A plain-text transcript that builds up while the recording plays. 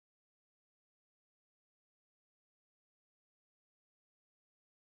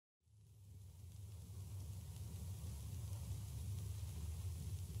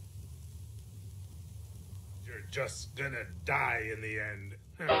You're just gonna die in the end.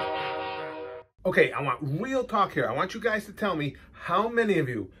 Okay, I want real talk here. I want you guys to tell me how many of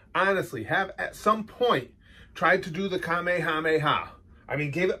you, honestly, have at some point tried to do the Kamehameha. I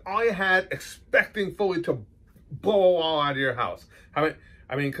mean, gave it all you had, expecting fully to blow a wall out of your house. I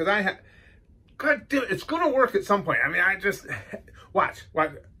mean, because God damn it, it's going to work at some point. I mean, watch.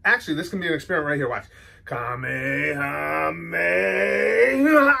 Actually, this can be an experiment right here. Watch. Kamehameha.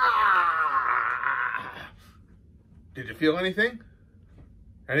 Did you feel anything?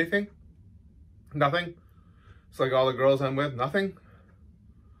 Anything? Nothing? It's like all the girls I'm with, nothing?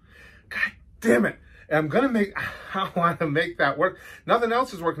 God damn it. I want to make that work. Nothing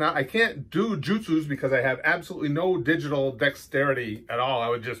else is working out. I can't do jutsus because I have absolutely no digital dexterity at all. I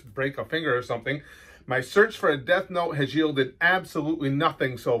would just break a finger or something. My search for a death note has yielded absolutely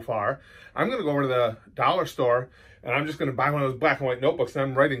nothing so far. I'm going to go over to the dollar store and I'm just going to buy one of those black and white notebooks and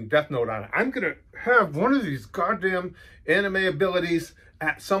I'm writing death note on it. I'm going to have one of these goddamn anime abilities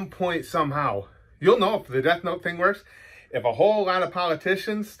at some point somehow. You'll know if the death note thing works. If a whole lot of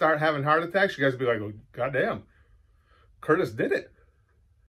politicians start having heart attacks, you guys will be like, oh, goddamn, Curtis did it.